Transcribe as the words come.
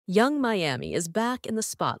Young Miami is back in the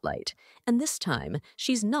spotlight, and this time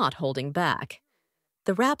she's not holding back.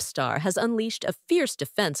 The rap star has unleashed a fierce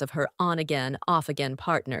defense of her on-again, off-again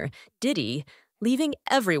partner, Diddy, leaving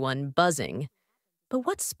everyone buzzing. But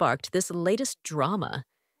what sparked this latest drama?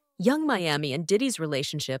 Young Miami and Diddy's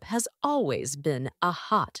relationship has always been a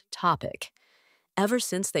hot topic. Ever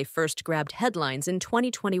since they first grabbed headlines in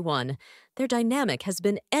 2021, their dynamic has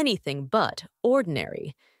been anything but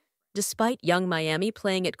ordinary. Despite Young Miami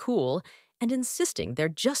playing it cool and insisting they're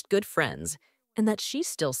just good friends, and that she's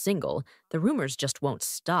still single, the rumors just won't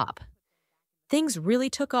stop. Things really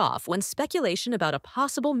took off when speculation about a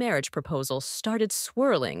possible marriage proposal started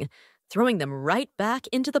swirling, throwing them right back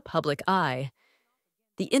into the public eye.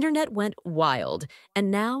 The internet went wild, and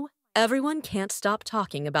now everyone can't stop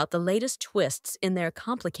talking about the latest twists in their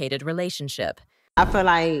complicated relationship. I feel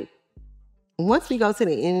like once we go to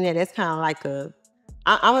the internet, that's kind of like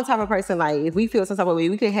I'm the type of person, like, if we feel some type of way,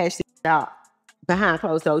 we can hash it out behind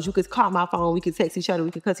closed doors. You could call my phone, we could text each other, we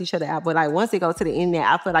could cuss each other out. But like once they go to the internet,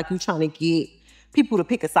 I feel like you're trying to get people to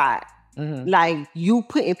pick a side. Mm-hmm. Like you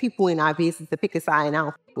putting people in our business to pick a side, and I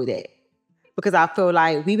don't fuck with that. Because I feel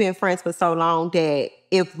like we've been friends for so long that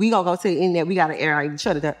if we gonna go to the internet, we gotta air each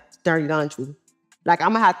other dirty laundry. Like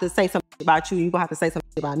I'm gonna have to say something about you, you gonna have to say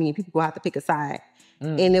something about me, and people gonna have to pick a side.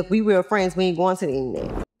 And if we real friends, we ain't going to the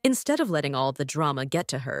internet. Instead of letting all the drama get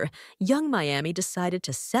to her, Young Miami decided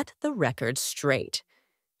to set the record straight.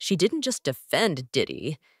 She didn't just defend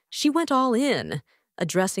Diddy, she went all in,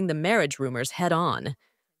 addressing the marriage rumors head-on.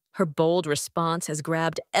 Her bold response has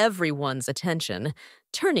grabbed everyone's attention,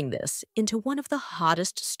 turning this into one of the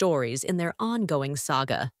hottest stories in their ongoing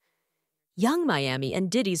saga. Young Miami and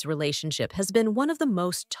Diddy's relationship has been one of the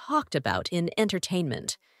most talked about in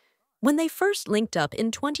entertainment. When they first linked up in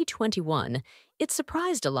 2021, it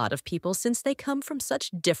surprised a lot of people since they come from such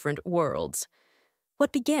different worlds.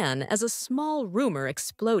 What began as a small rumor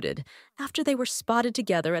exploded after they were spotted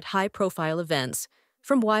together at high-profile events,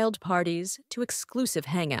 from wild parties to exclusive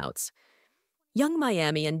hangouts. Young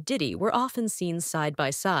Miami and Diddy were often seen side by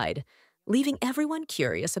side, leaving everyone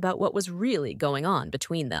curious about what was really going on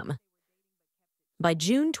between them. By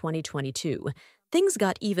June 2022, things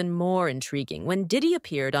got even more intriguing when Diddy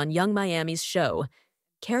appeared on Young Miami's show,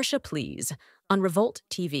 Caresha Please, on Revolt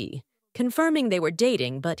TV, confirming they were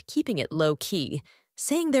dating but keeping it low-key,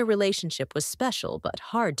 saying their relationship was special but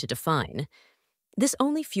hard to define. This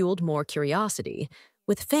only fueled more curiosity,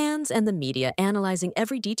 with fans and the media analyzing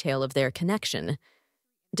every detail of their connection.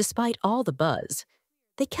 Despite all the buzz,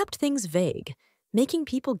 they kept things vague, making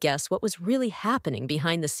people guess what was really happening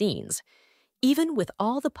behind the scenes. Even with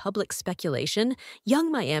all the public speculation,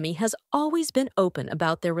 Young Miami has always been open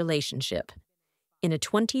about their relationship. In a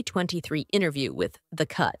 2023 interview with The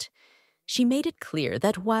Cut, she made it clear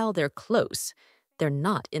that while they're close, they're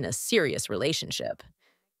not in a serious relationship.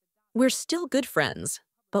 "We're still good friends,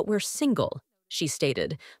 but we're single," she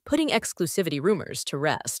stated, putting exclusivity rumors to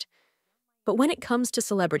rest. But when it comes to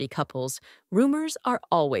celebrity couples, rumors are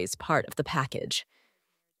always part of the package.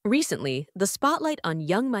 Recently, the spotlight on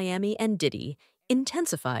Young Miami and Diddy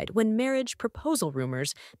intensified when marriage proposal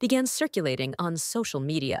rumors began circulating on social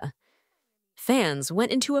media. Fans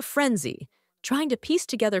went into a frenzy, trying to piece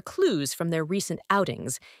together clues from their recent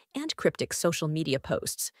outings and cryptic social media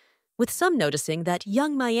posts, with some noticing that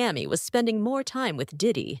Young Miami was spending more time with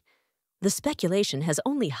Diddy. The speculation has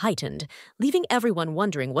only heightened, leaving everyone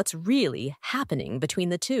wondering what's really happening between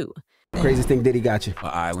the two. Craziest thing Diddy got you? An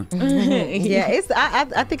island. Yeah,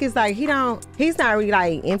 I think it's like he's not really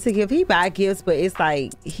like into gifts. He buy gifts, but it's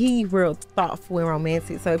like he real thoughtful and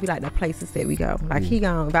romantic. So it'd be like the places that we go. Like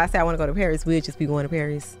if I say I want to go to Paris, we'll just be going to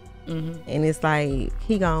Paris. And it's like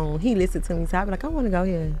he listened to me, so I be like, I want to go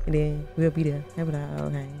here, and then we'll be there. I be like,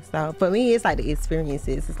 okay. So for me, it's like the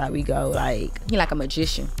experiences. It's like we go like he like a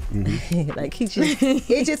magician. Like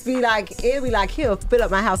it'll be like he'll fill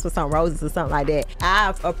up my house with some roses or something like that.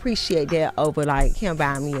 I appreciate that over like him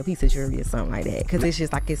buying me a piece of jewelry or something like that, because it's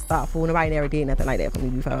just like it's thoughtful. Nobody never did nothing like that for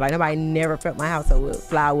me before. Like nobody never filled my house up with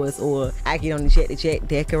flowers, or I get on the jet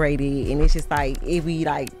decorated, and it's just like it be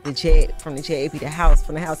like the jet from the jet, it be the house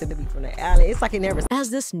from the house, it be from the alley. It's like it never.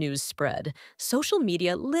 As this news spread, social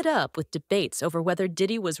media lit up with debates over whether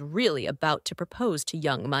Diddy was really about to propose to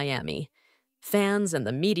Young Miami. Fans and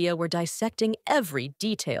the media were dissecting every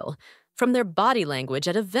detail, from their body language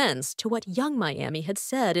at events to what Young Miami had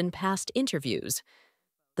said in past interviews.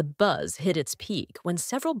 The buzz hit its peak when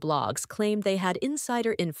several blogs claimed they had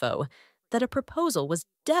insider info that a proposal was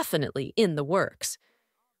definitely in the works.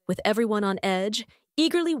 With everyone on edge,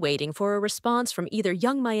 eagerly waiting for a response from either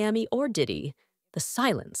Young Miami or Diddy, the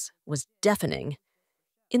silence was deafening.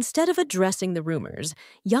 Instead of addressing the rumors,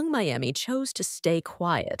 young Miami chose to stay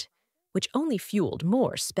quiet, which only fueled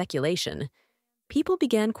more speculation. People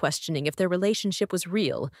began questioning if their relationship was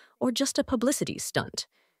real or just a publicity stunt.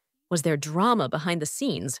 Was there drama behind the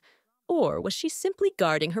scenes, or was she simply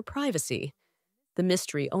guarding her privacy? The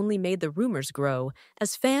mystery only made the rumors grow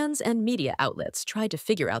as fans and media outlets tried to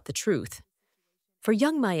figure out the truth. For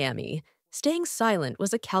young Miami, staying silent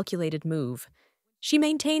was a calculated move. She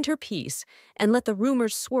maintained her peace and let the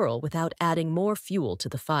rumors swirl without adding more fuel to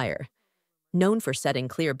the fire. Known for setting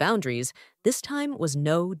clear boundaries, this time was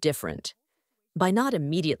no different. By not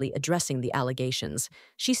immediately addressing the allegations,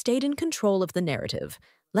 she stayed in control of the narrative,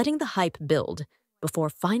 letting the hype build, before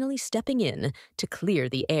finally stepping in to clear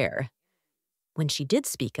the air. When she did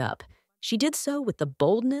speak up, she did so with the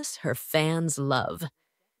boldness her fans love.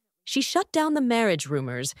 She shut down the marriage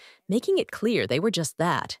rumors, making it clear they were just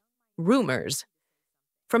that, rumors.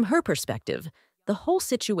 From her perspective, the whole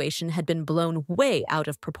situation had been blown way out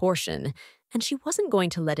of proportion, and she wasn't going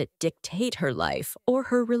to let it dictate her life or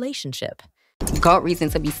her relationship. Got reason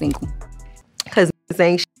to be single. Because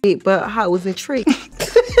ain't shit but hoes and tricks.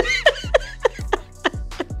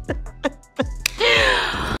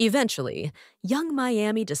 Eventually, young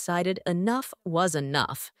Miami decided enough was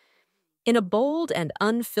enough. In a bold and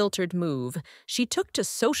unfiltered move, she took to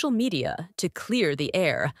social media to clear the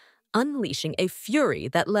air, unleashing a fury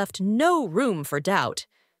that left no room for doubt.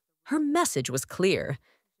 Her message was clear.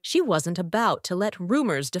 She wasn't about to let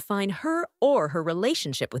rumors define her or her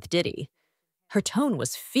relationship with Diddy. Her tone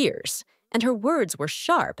was fierce, and her words were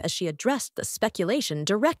sharp as she addressed the speculation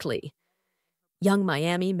directly. Young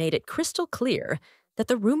Miami made it crystal clear that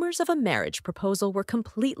the rumors of a marriage proposal were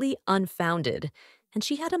completely unfounded, and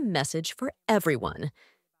she had a message for everyone.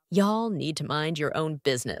 Y'all need to mind your own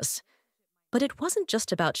business. But it wasn't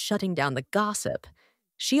just about shutting down the gossip.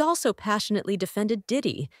 She also passionately defended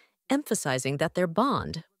Diddy, emphasizing that their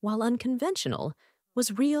bond, while unconventional,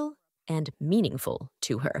 was real and meaningful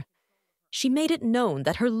to her. She made it known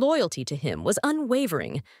that her loyalty to him was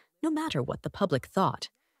unwavering, no matter what the public thought.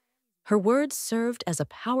 Her words served as a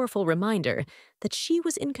powerful reminder that she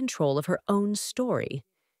was in control of her own story,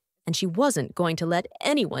 and she wasn't going to let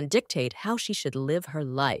anyone dictate how she should live her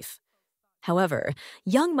life. However,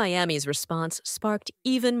 young Miami's response sparked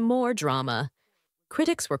even more drama.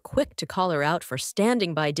 Critics were quick to call her out for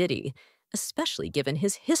standing by Diddy, especially given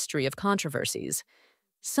his history of controversies.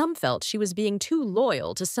 Some felt she was being too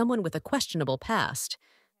loyal to someone with a questionable past,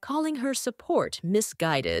 calling her support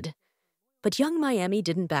misguided. But young Miami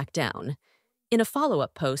didn't back down. In a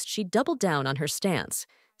follow-up post, she doubled down on her stance,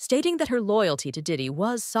 stating that her loyalty to Diddy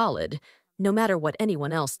was solid, no matter what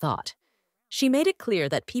anyone else thought. She made it clear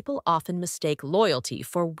that people often mistake loyalty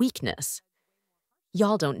for weakness.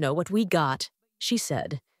 "Y'all don't know what we got," she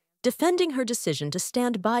said, defending her decision to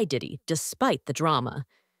stand by Diddy despite the drama.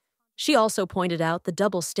 She also pointed out the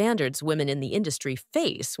double standards women in the industry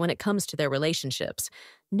face when it comes to their relationships,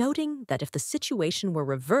 noting that if the situation were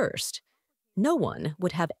reversed, no one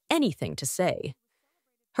would have anything to say.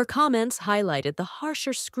 Her comments highlighted the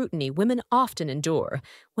harsher scrutiny women often endure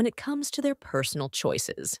when it comes to their personal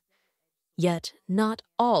choices. Yet, not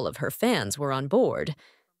all of her fans were on board.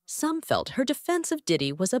 Some felt her defense of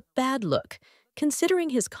Diddy was a bad look, considering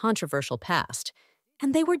his controversial past,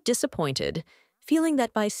 and they were disappointed, feeling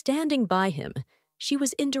that by standing by him, she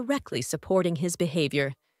was indirectly supporting his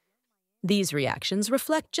behavior. These reactions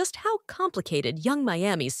reflect just how complicated young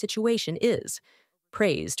Miami's situation is,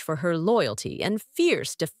 praised for her loyalty and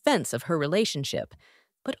fierce defense of her relationship,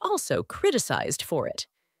 but also criticized for it.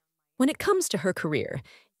 When it comes to her career,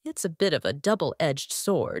 it's a bit of a double-edged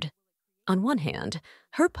sword. On one hand,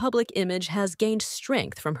 her public image has gained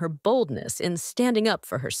strength from her boldness in standing up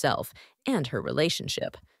for herself and her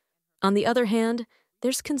relationship. On the other hand,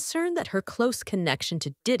 there's concern that her close connection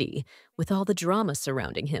to Diddy, with all the drama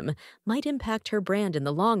surrounding him, might impact her brand in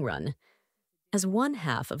the long run. As one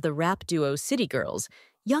half of the rap duo City Girls,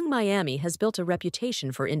 young Miami has built a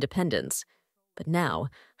reputation for independence. But now,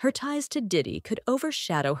 her ties to Diddy could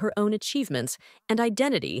overshadow her own achievements and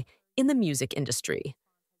identity in the music industry.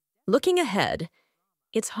 Looking ahead,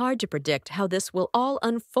 it's hard to predict how this will all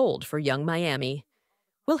unfold for young Miami.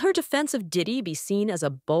 Will her defense of Diddy be seen as a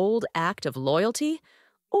bold act of loyalty,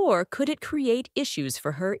 or could it create issues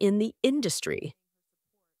for her in the industry?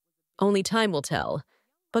 Only time will tell,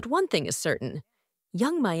 but one thing is certain.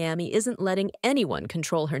 Young Miami isn't letting anyone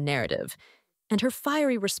control her narrative, and her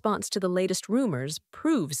fiery response to the latest rumors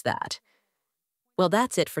proves that. Well,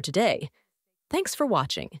 that's it for today. Thanks for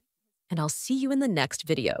watching, and I'll see you in the next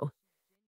video.